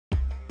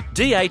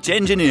DH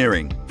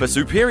Engineering, for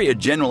superior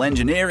general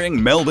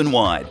engineering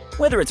Melbourne-wide.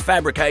 Whether it's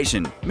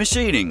fabrication,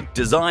 machining,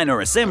 design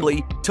or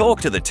assembly,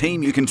 talk to the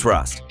team you can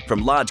trust.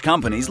 From large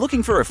companies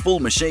looking for a full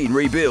machine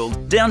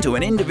rebuild, down to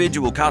an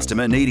individual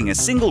customer needing a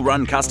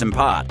single-run custom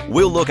part,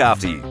 we'll look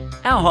after you.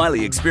 Our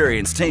highly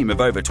experienced team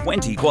of over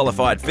 20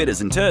 qualified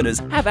fitters and turners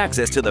have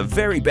access to the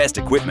very best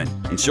equipment,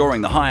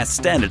 ensuring the highest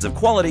standards of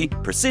quality,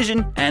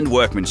 precision and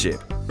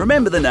workmanship.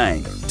 Remember the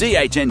name,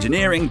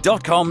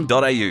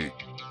 dhengineering.com.au.